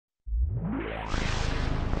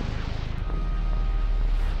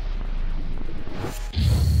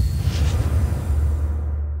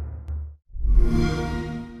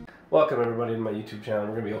Welcome everybody to my YouTube channel.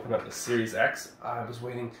 We're going to be opening up the Series X. I was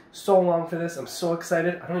waiting so long for this. I'm so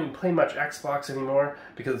excited. I don't even play much Xbox anymore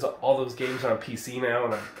because all those games are on PC now,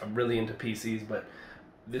 and I'm really into PCs, but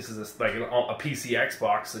this is like a PC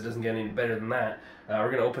Xbox, so it doesn't get any better than that. We're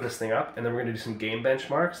going to open this thing up, and then we're going to do some game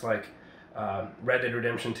benchmarks like Red Dead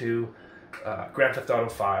Redemption 2, Grand Theft Auto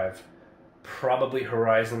 5, probably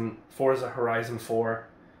Forza Horizon 4,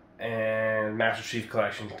 and Master Chief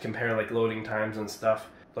Collection. Compare like loading times and stuff.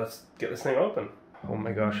 Let's get this thing open. Oh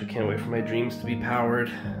my gosh, I can't wait for my dreams to be powered.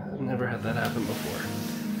 I've never had that happen before.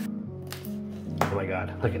 Oh my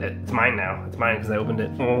god, look at it. It's mine now. It's mine because I opened it.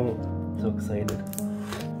 Oh, so excited.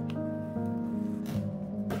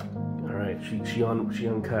 Alright, she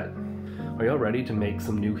uncut. Are y'all ready to make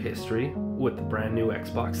some new history with the brand new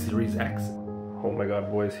Xbox Series X? Oh my god,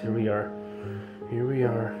 boys, here we are. Here we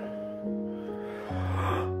are.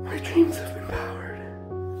 My dreams have been powered.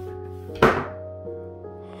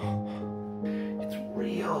 It's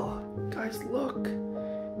real. Guys, look.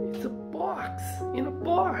 It's a box in a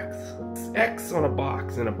box. It's X on a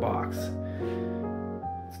box in a box.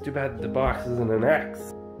 It's too bad the box isn't an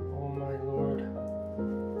X. Oh my lord.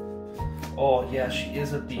 Oh yeah, she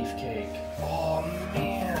is a beefcake. Oh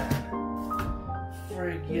man.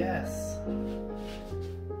 Frig yes.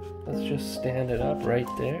 Let's just stand it up right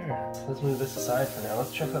there. Let's move this aside for now.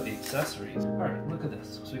 Let's check out the accessories. Alright, look at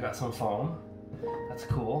this. So we got some foam. That's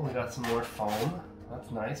cool. We got some more foam. That's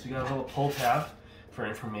nice. We got a little pull tab for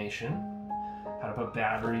information. How to put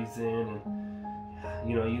batteries in and,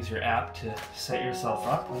 you know, use your app to set yourself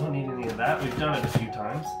up. We don't need any of that. We've done it a few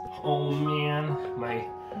times. Oh man, my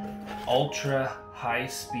ultra high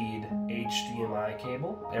speed HDMI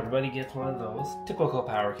cable. Everybody gets one of those. Typical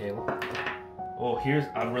power cable. Oh,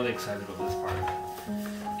 I'm really excited about this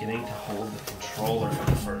part. Getting to hold the controller for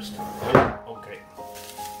the first time. Oh, okay.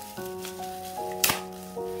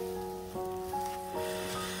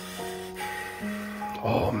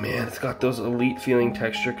 Oh man, it's got those elite feeling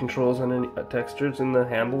texture controls and textures in the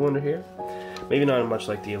handle under here. Maybe not much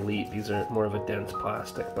like the Elite. These are more of a dense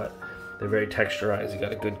plastic, but they're very texturized. You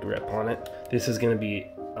got a good grip on it. This is gonna be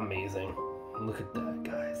amazing. Look at that,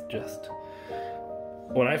 guys. Just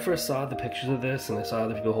when I first saw the pictures of this and I saw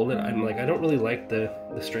other people hold it, I'm like, I don't really like the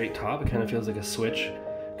straight top. It kind of feels like a Switch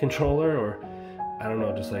controller, or I don't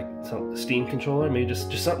know, just like some Steam controller. Maybe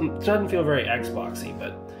just something. It doesn't feel very Xboxy,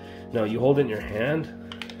 but no, you hold it in your hand.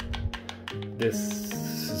 This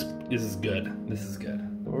is good. This is good.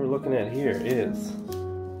 What we're looking at here is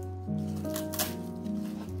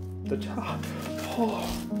the top. Oh,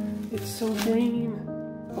 it's so green.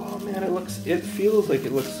 Oh man, it feels like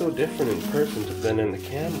it looks so different in person than in the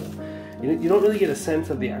camera. You don't really get a sense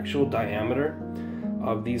of the actual diameter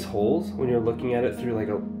of these holes when you're looking at it through like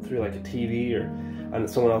a TV or on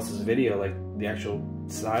someone else's video, like the actual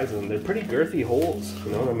size of them. They're pretty girthy holes,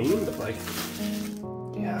 you know what I mean? But like,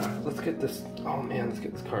 yeah, let's get this, oh man, let's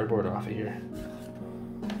get this cardboard off of here.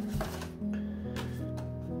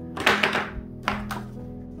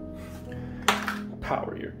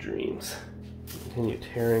 Power your dreams. Continue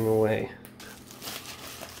tearing away.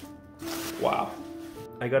 Wow.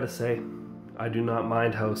 I gotta say, I do not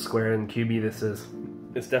mind how square and cubey this is.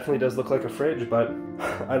 This definitely does look like a fridge, but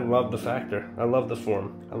I love the factor. I love the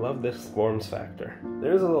form. I love this forms factor.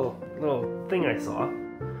 There's a little thing I saw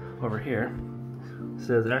over here. It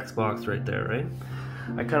says Xbox right there, right?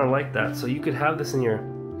 I kind of like that. So you could have this in your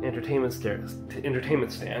entertainment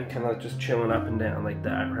stand, kind of just chilling up and down like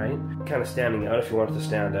that, right? Kind of standing out if you want it to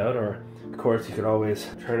stand out, or of course you could always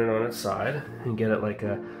turn it on its side and get it like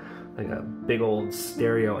a big old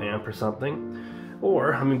stereo amp or something.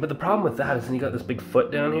 Or, I mean, but the problem with that is then you got this big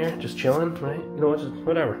foot down here just chilling, right? You know what, just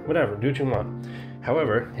whatever, do what you want.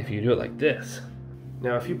 However, if you do it like this,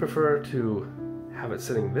 now if you prefer to have it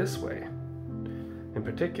sitting this way in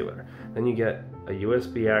particular, then you get a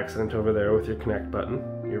USB accent over there with your connect button,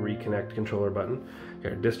 your reconnect controller button. You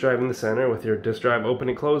got your disk drive in the center with your disk drive open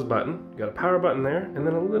and close button. You got a power button there, and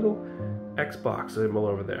then a little Xbox symbol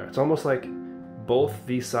over there. It's almost like both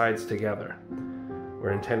these sides together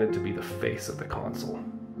were intended to be the face of the console,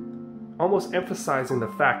 almost emphasizing the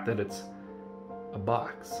fact that it's a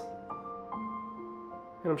box.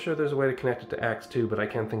 And I'm sure there's a way to connect it to X too, but I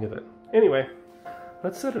can't think of it. Anyway,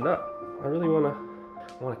 let's set it up. I really want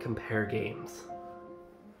to compare games.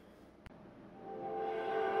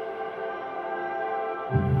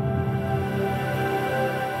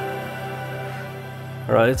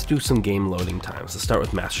 Alright, let's do some game loading times. Let's start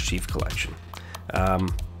with Master Chief Collection.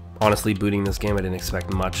 Honestly, booting this game, I didn't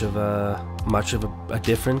expect much of a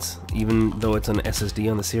difference, even though it's an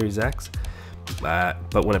SSD on the Series X.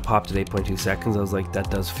 But when it popped at 8.2 seconds, I was like,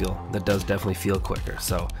 that does definitely feel quicker.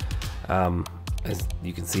 So As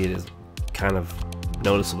you can see, it is kind of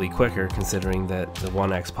noticeably quicker considering that the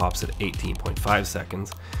One X pops at 18.5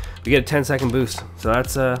 seconds. We get a 10-second boost, so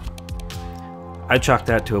that's I chalk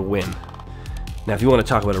that to a win. Now if you want to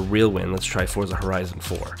talk about a real win, let's try Forza Horizon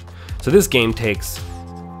 4. So this game takes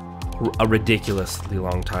a ridiculously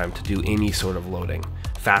long time to do any sort of loading.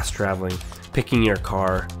 Fast traveling, picking your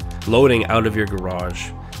car, loading out of your garage,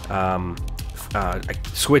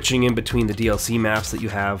 switching in between the DLC maps that you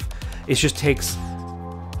have. It just takes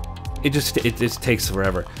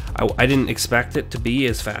forever. I didn't expect it to be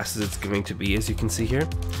as fast as it's going to be, as you can see here.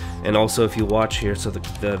 And also if you watch here, so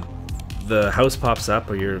the house pops up,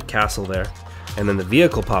 or your castle there, and then the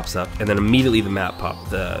vehicle pops up, and then immediately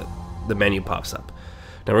the menu pops up.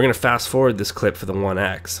 Now we're going to fast forward this clip for the One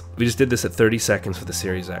X. We just did this at 30 seconds for the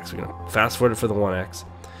Series X. We're going to fast forward it for the One X.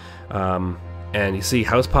 And you see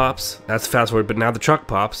house pops, that's fast forward, but now the truck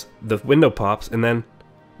pops, the window pops, and then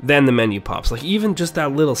the menu pops. Like even just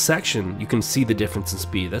that little section, you can see the difference in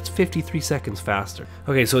speed. That's 53 seconds faster.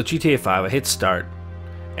 Okay, so with GTA 5, I hit start,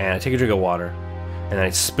 and I take a drink of water, and I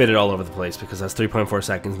spit it all over the place because that's 3.4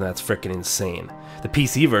 seconds, and that's freaking insane. The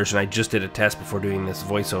PC version, I just did a test before doing this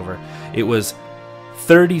voiceover. It was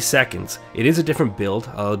 30 seconds. It is a different build,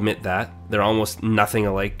 I'll admit that. They're almost nothing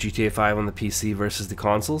alike, GTA 5 on the PC versus the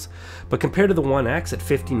consoles. But compared to the One X at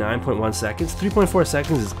 59.1 seconds, 3.4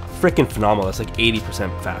 seconds is freaking phenomenal. That's like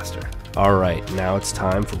 80% faster. Alright, now it's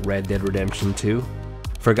time for Red Dead Redemption 2.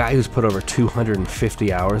 For a guy who's put over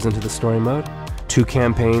 250 hours into the story mode, 2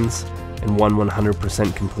 campaigns, and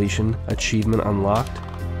 100% completion achievement unlocked,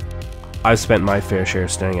 I've spent my fair share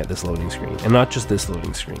staring at this loading screen. And not just this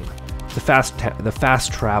loading screen. The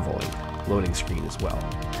fast traveling loading screen as well.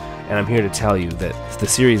 And I'm here to tell you that the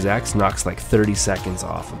Series X knocks like 30 seconds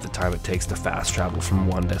off of the time it takes to fast travel from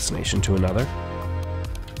one destination to another.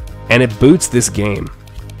 And it boots this game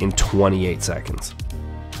in 28 seconds.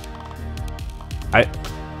 I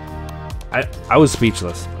was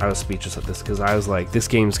speechless. I was speechless at this because I was like, this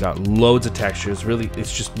game's got loads of textures,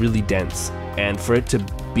 it's just really dense. And for it to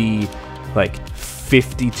be like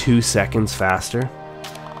 52 seconds faster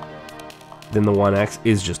than the One X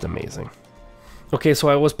is just amazing. Okay, so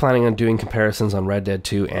I was planning on doing comparisons on Red Dead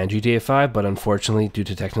 2 and GTA 5, but unfortunately, due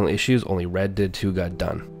to technical issues, only Red Dead 2 got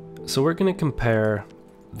done. So we're going to compare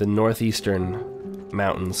the northeastern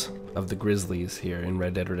mountains of the Grizzlies here in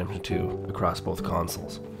Red Dead Redemption 2 across both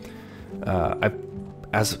consoles. Like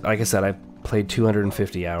I said, I played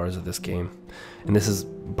 250 hours of this game, and this is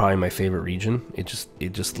probably my favorite region. It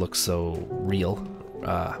just looks so real.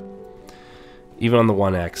 Even on the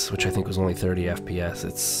One X, which I think was only 30 FPS,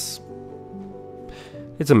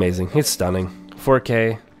 it's amazing. It's stunning.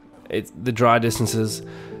 4K. The draw distances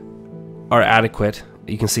are adequate.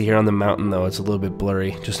 You can see here on the mountain, though, it's a little bit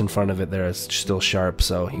blurry. Just in front of it there, it's still sharp,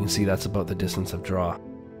 so you can see that's about the distance of draw.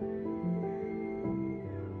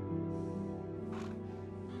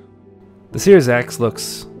 The Series X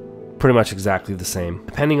looks pretty much exactly the same.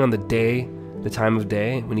 Depending on the day, the time of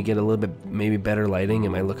day, when you get a little bit maybe better lighting, it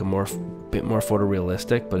might look bit more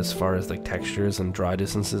photorealistic, but as far as like textures and draw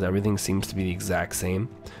distances, everything seems to be the exact same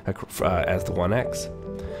as the One X.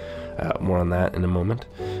 More on that in a moment.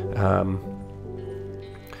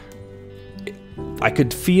 I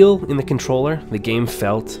could feel in the controller, the game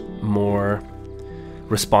felt more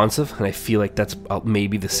responsive, and I feel like that's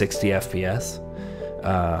maybe the 60 FPS.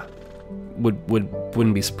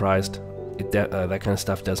 Wouldn't be surprised. That kind of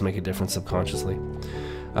stuff does make a difference subconsciously.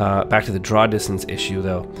 Back to the draw distance issue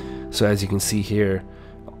though. So as you can see here,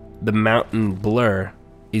 the mountain blur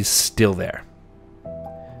is still there.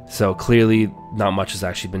 So clearly not much has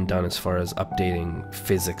actually been done as far as updating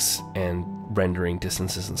physics and rendering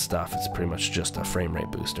distances and stuff. It's pretty much just a frame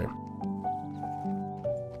rate booster.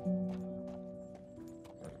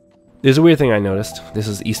 There's a weird thing I noticed. This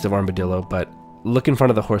is east of Armadillo, but look in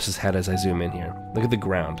front of the horse's head as I zoom in here. Look at the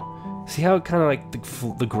ground. See how it kind of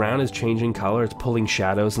like the ground is changing color? It's pulling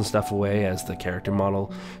shadows and stuff away as the character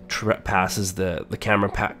model passes the camera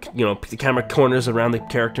pack. You know, the camera corners around the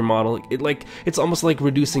character model. It's almost like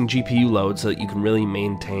reducing GPU load so that you can really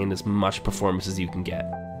maintain as much performance as you can get.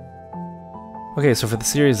 Okay, so for the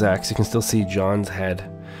Series X, you can still see John's head.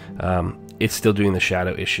 It's still doing the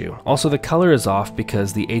shadow issue. Also, the color is off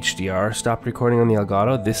because the HDR stopped recording on the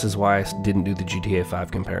Elgato. This is why I didn't do the GTA 5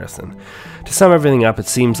 comparison. To sum everything up, it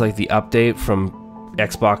seems like the update from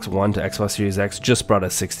Xbox One to Xbox Series X just brought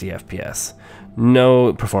us 60 FPS.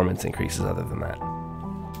 No performance increases other than that.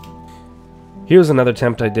 Here's another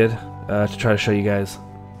attempt I did to try to show you guys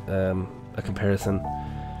a comparison.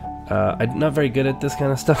 I'm not very good at this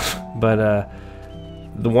kind of stuff, but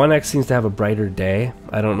the One X seems to have a brighter day.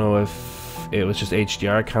 I don't know if it was just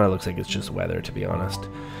HDR, it kind of looks like it's just weather, to be honest.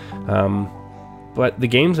 But the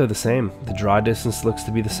games are the same. The draw distance looks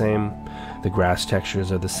to be the same. The grass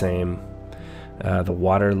textures are the same. The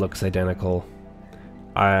water looks identical.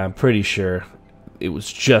 I'm pretty sure it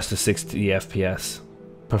was just a 60 FPS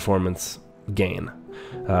performance gain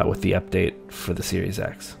with the update for the Series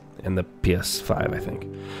X and the PS5, I think.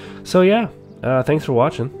 So yeah, thanks for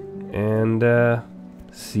watching, and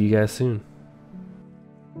see you guys soon.